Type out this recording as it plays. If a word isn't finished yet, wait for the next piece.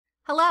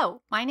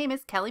Hello, my name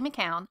is Kelly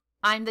McCown.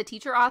 I'm the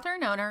teacher, author,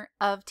 and owner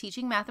of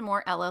Teaching Math and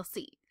More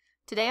LLC.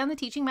 Today on the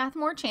Teaching Math and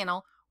More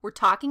channel, we're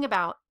talking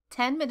about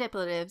 10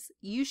 manipulatives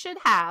you should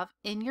have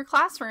in your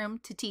classroom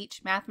to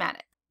teach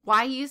mathematics.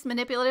 Why use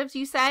manipulatives,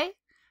 you say?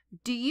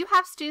 Do you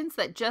have students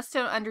that just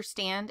don't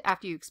understand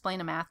after you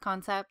explain a math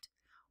concept?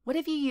 What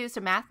if you used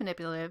a math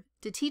manipulative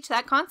to teach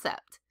that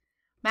concept?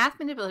 Math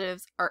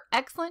manipulatives are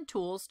excellent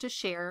tools to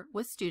share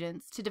with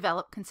students to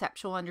develop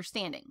conceptual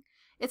understanding.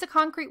 It's a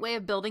concrete way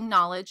of building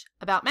knowledge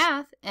about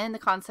math and the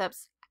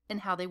concepts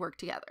and how they work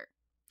together.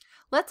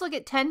 Let's look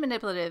at 10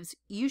 manipulatives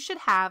you should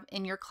have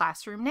in your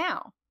classroom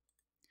now.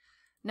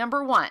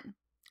 Number 1,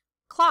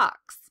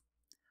 clocks.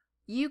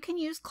 You can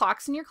use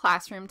clocks in your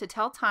classroom to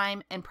tell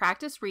time and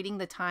practice reading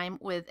the time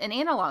with an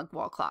analog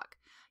wall clock.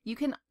 You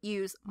can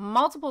use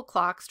multiple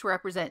clocks to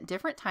represent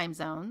different time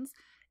zones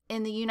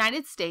in the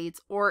United States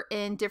or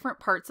in different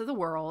parts of the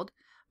world,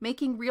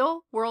 making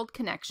real-world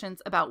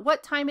connections about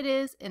what time it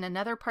is in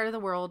another part of the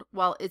world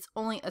while it's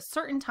only a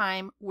certain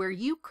time where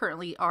you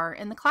currently are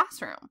in the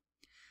classroom.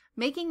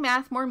 Making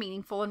math more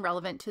meaningful and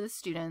relevant to the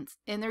students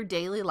in their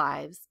daily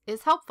lives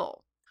is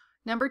helpful.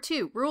 Number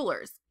 2,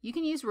 rulers. You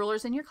can use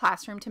rulers in your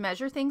classroom to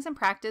measure things and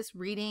practice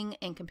reading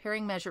and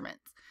comparing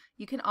measurements.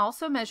 You can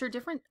also measure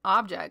different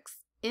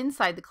objects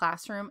inside the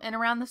classroom and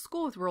around the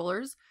school with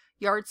rulers,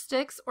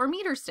 yardsticks, or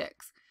meter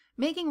sticks,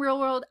 making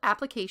real-world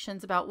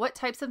applications about what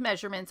types of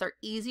measurements are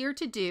easier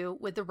to do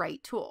with the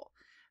right tool,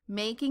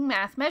 making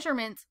math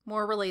measurements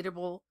more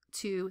relatable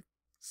to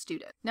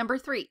students. Number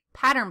 3,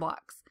 pattern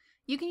blocks.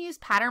 You can use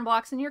pattern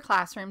blocks in your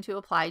classroom to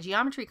apply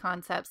geometry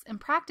concepts and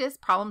practice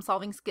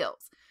problem-solving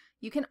skills.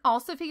 You can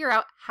also figure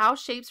out how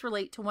shapes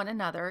relate to one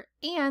another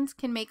and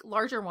can make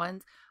larger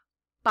ones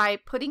by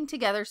putting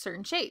together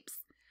certain shapes,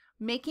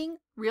 making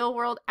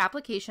real-world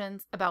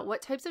applications about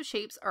what types of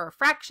shapes are a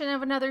fraction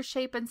of another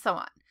shape and so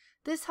on.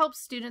 This helps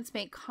students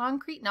make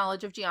concrete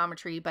knowledge of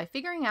geometry by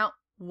figuring out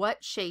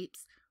what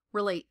shapes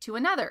relate to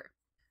another.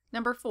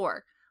 Number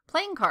 4,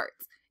 playing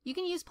cards. You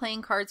can use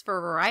playing cards for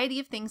a variety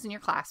of things in your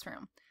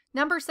classroom.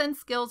 Number sense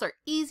skills are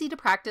easy to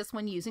practice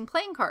when using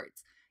playing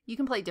cards. You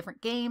can play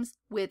different games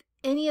with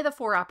any of the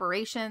 4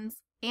 operations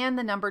and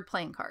the numbered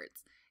playing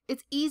cards.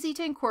 It's easy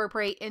to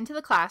incorporate into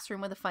the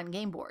classroom with a fun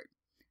game board.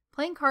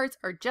 Playing cards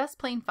are just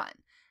plain fun.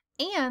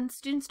 And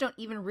students don't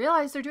even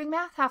realize they're doing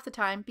math half the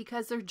time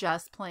because they're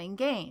just playing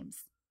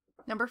games.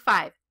 Number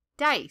 5,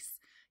 dice.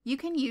 You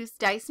can use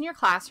dice in your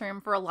classroom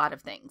for a lot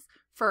of things.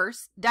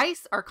 First,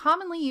 dice are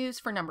commonly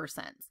used for number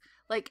sense,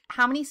 like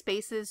how many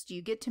spaces do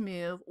you get to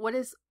move, what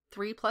is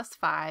 3 plus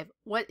 5,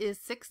 what is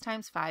 6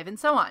 times 5, and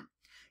so on.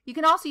 You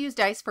can also use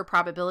dice for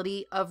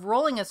probability of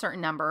rolling a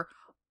certain number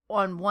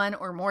on one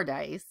or more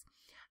dice.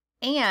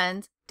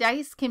 And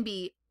dice can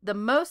be the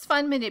most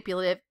fun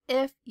manipulative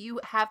if you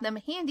have them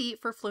handy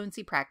for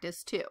fluency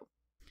practice too.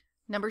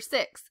 Number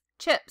 6,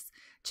 chips.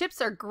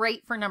 Chips are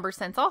great for number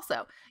sense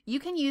also. You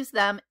can use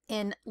them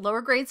in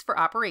lower grades for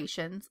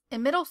operations.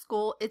 In middle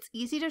school, it's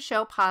easy to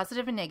show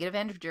positive and negative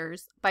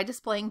integers by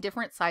displaying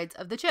different sides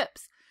of the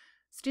chips.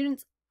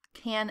 Students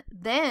can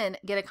then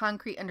get a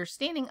concrete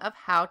understanding of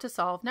how to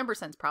solve number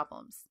sense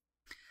problems.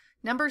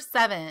 Number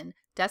 7,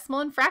 decimal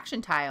and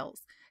fraction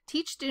tiles.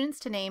 Teach students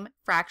to name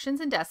fractions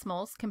and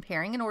decimals,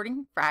 comparing and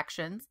ordering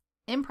fractions,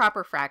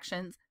 improper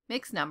fractions,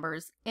 mixed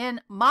numbers,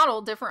 and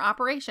model different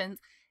operations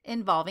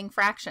involving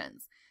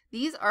fractions.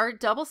 These are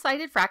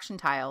double-sided fraction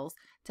tiles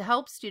to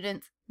help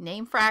students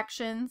name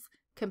fractions,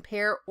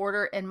 compare,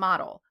 order, and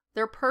model.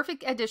 They're a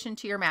perfect addition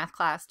to your math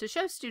class to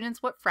show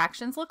students what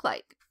fractions look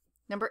like.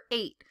 Number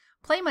 8,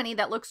 play money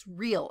that looks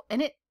real,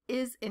 and it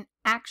is an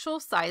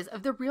actual size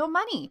of the real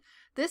money.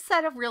 This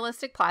set of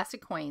realistic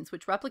plastic coins,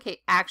 which replicate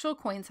actual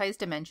coin size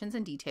dimensions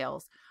and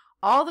details,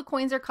 all the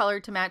coins are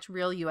colored to match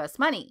real US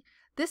money.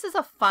 This is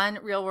a fun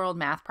real-world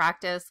math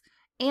practice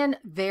and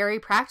very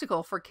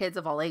practical for kids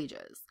of all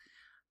ages.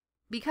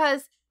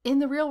 Because in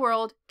the real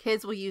world,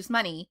 kids will use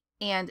money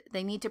and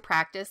they need to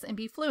practice and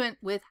be fluent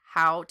with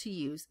how to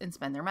use and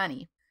spend their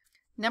money.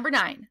 Number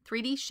 9,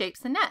 3D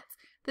shapes and nets.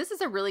 This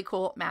is a really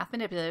cool math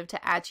manipulative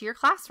to add to your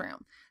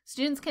classroom.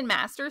 Students can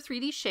master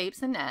 3D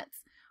shapes and nets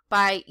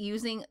by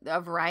using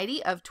a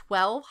variety of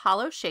 12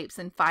 hollow shapes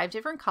in 5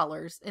 different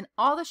colors, and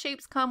all the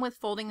shapes come with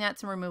folding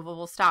nets and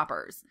removable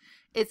stoppers.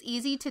 It's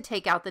easy to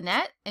take out the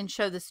net and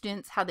show the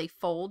students how they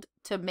fold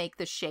to make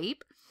the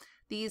shape.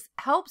 These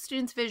help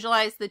students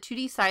visualize the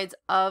 2D sides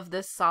of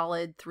the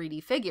solid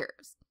 3D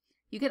figures.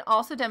 You can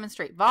also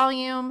demonstrate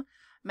volume,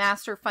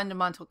 master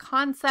fundamental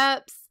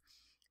concepts.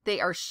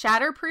 They are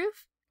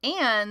shatterproof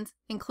and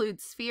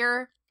include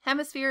sphere,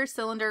 hemisphere,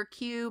 cylinder,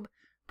 cube,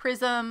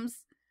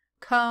 prisms,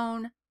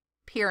 cone,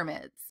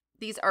 pyramids.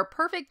 These are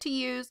perfect to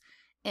use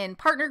in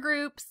partner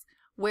groups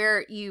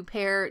where you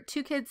pair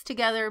 2 kids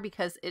together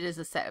because it is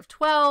a set of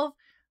 12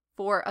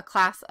 for a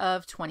class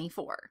of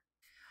 24.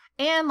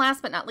 And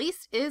last but not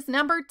least is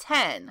number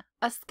 10,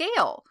 a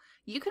scale.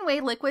 You can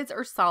weigh liquids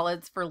or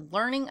solids for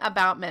learning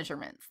about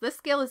measurements. This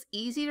scale is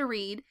easy to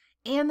read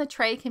and the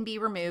tray can be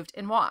removed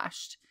and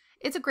washed.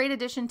 It's a great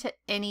addition to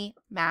any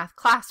math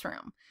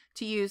classroom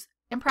to use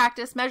and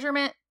practice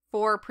measurement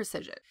for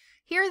precision.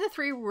 Here are the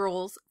 3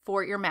 rules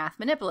for your math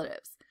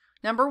manipulatives.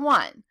 Number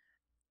 1,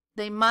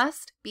 they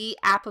must be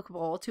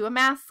applicable to a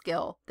math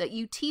skill that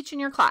you teach in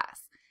your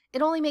class.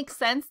 It only makes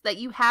sense that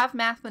you have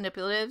math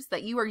manipulatives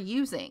that you are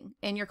using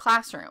in your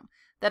classroom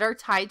that are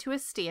tied to a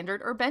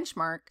standard or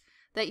benchmark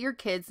that your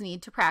kids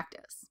need to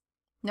practice.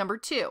 Number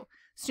 2,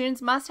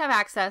 students must have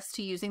access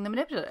to using the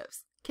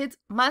manipulatives. Kids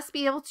must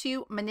be able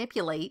to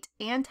manipulate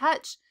and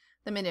touch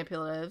the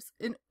manipulatives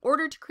in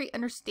order to create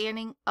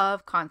understanding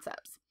of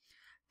concepts.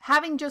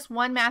 Having just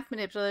one math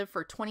manipulative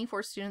for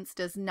 24 students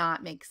does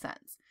not make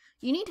sense.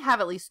 You need to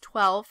have at least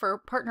 12 for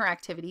partner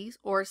activities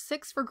or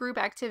 6 for group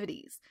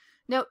activities.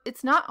 Note,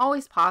 it's not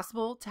always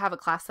possible to have a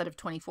class set of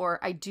 24,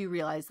 I do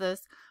realize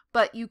this,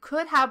 but you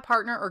could have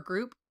partner or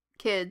group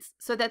kids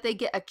so that they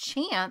get a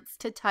chance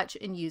to touch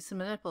and use the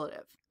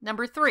manipulative.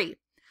 Number 3,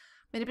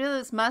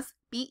 manipulatives must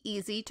be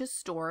easy to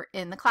store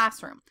in the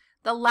classroom.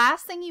 The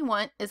last thing you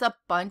want is a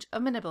bunch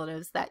of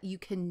manipulatives that you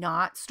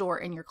cannot store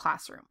in your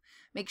classroom.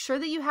 Make sure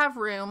that you have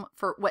room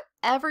for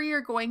whatever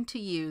you're going to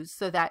use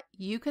so that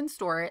you can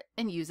store it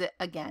and use it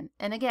again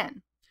and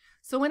again.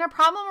 So when a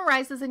problem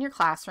arises in your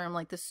classroom,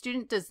 like the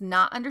student does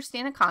not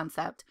understand a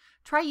concept,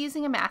 try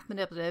using a math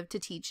manipulative to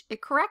teach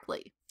it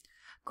correctly.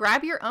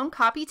 Grab your own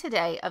copy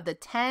today of the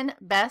 10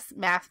 best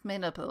math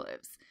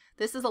manipulatives.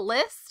 This is a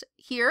list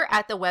here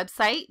at the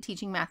website,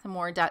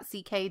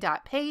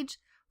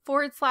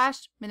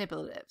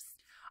 teachingmathmore.ck.page/manipulatives.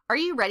 Are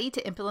you ready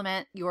to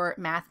implement your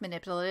math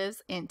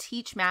manipulatives and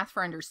teach math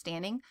for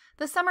understanding?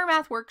 The Summer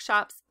Math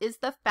Workshops is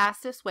the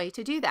fastest way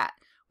to do that,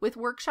 with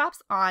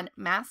workshops on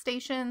math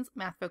stations,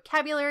 math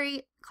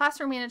vocabulary,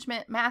 classroom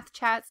management, math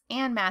chats,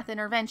 and math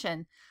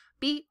intervention.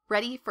 Be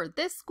ready for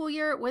this school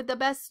year with the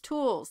best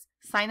tools.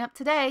 Sign up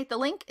today. The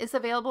link is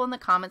available in the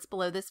comments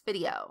below this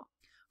video.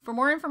 For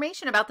more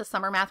information about the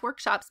Summer Math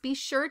Workshops, be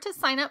sure to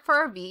sign up for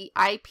our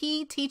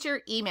VIP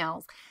teacher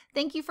emails.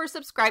 Thank you for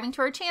subscribing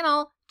to our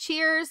channel.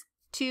 Cheers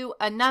to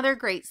another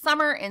great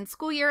summer and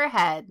school year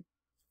ahead.